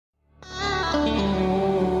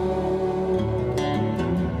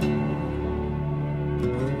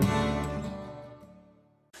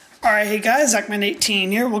Alright, hey guys, TheZachman18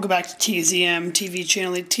 here. Welcome back to TZM TV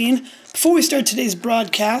Channel 18. Before we start today's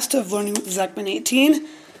broadcast of Learning with TheZachman18,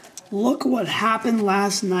 look what happened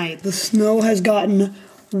last night. The snow has gotten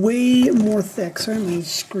way more thick. Sorry, my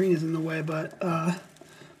screen is in the way, but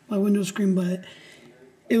my window screen, but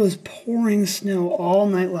it was pouring snow all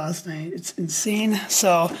night last night. It's insane.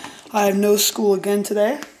 So I have no school again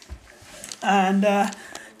today. And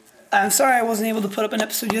I'm sorry I wasn't able to put up an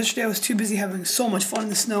episode yesterday. I was too busy having so much fun in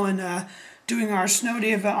the snow and doing our snow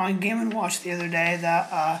day event on Game & Watch the other day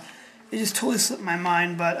that it just totally slipped my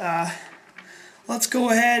mind. But let's go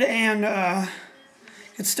ahead and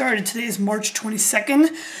get started. Today is March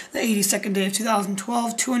 22nd, the 82nd day of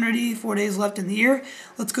 2012, 284 days left in the year.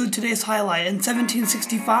 Let's go to today's highlight. In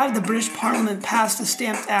 1765, the British Parliament passed the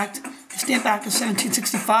Stamp Act of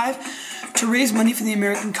 1765 to raise money for the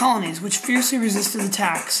American colonies, which fiercely resisted the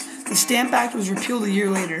tax. The Stamp Act was repealed a year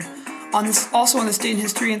later. Also on this date in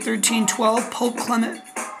history, in 1312, Pope Clement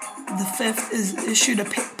V issued a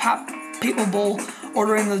papal bull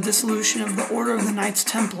ordering the dissolution of the Order of the Knights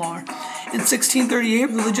Templar. In 1638,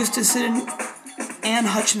 religious dissident Anne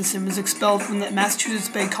Hutchinson was expelled from the Massachusetts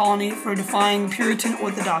Bay Colony for defying Puritan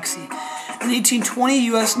orthodoxy. In 1820,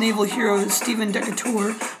 U.S. naval hero Stephen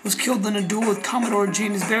Decatur was killed in a duel with Commodore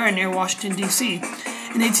James Barron near Washington, D.C.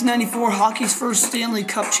 In 1894, hockey's first Stanley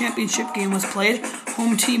Cup championship game was played.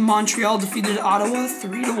 Home team Montreal defeated Ottawa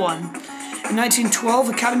 3-1. In 1912,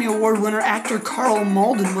 Academy Award winner actor Carl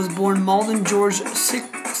Malden was born Malden George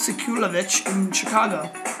Sekulovich in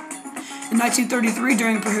Chicago. In 1933,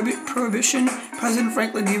 during Prohibition, President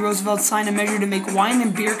Franklin D. Roosevelt signed a measure to make wine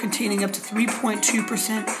and beer containing up to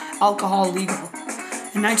 3.2% alcohol legal.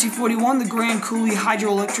 In 1941, the Grand Coulee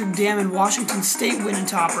Hydroelectric Dam in Washington State went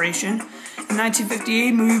into operation. In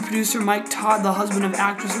 1958, movie producer Mike Todd, the husband of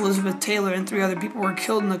actress Elizabeth Taylor, and 3 other people were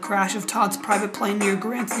killed in the crash of Todd's private plane near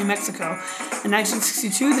Grants, New Mexico. In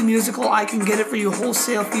 1962, the musical I Can Get It For You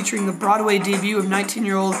Wholesale, featuring the Broadway debut of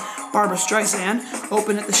 19-year-old Barbra Streisand,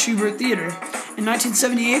 opened at the Shubert Theater. In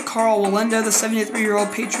 1978, Carl Wallenda, the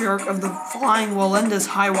 73-year-old patriarch of the Flying Wallenda's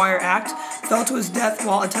High Wire Act, fell to his death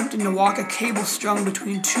while attempting to walk a cable strung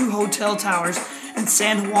between 2 hotel towers in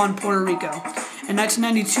San Juan, Puerto Rico. In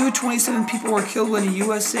 1992, 27 people were killed when a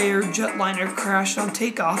US Air jetliner crashed on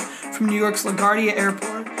takeoff from New York's LaGuardia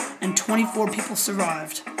Airport, and 24 people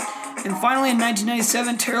survived. And finally, in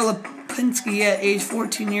 1997, Tara Lipinski, at age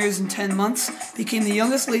 14 years and 10 months, became the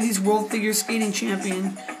youngest ladies world figure skating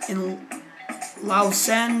champion in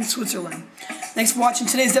Lausanne, Switzerland. Thanks for watching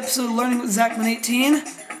today's episode of Learning with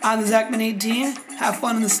TheZachman18. I'm TheZachman18. Have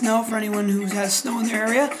fun in the snow for anyone who has snow in their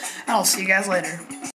area, and I'll see you guys later.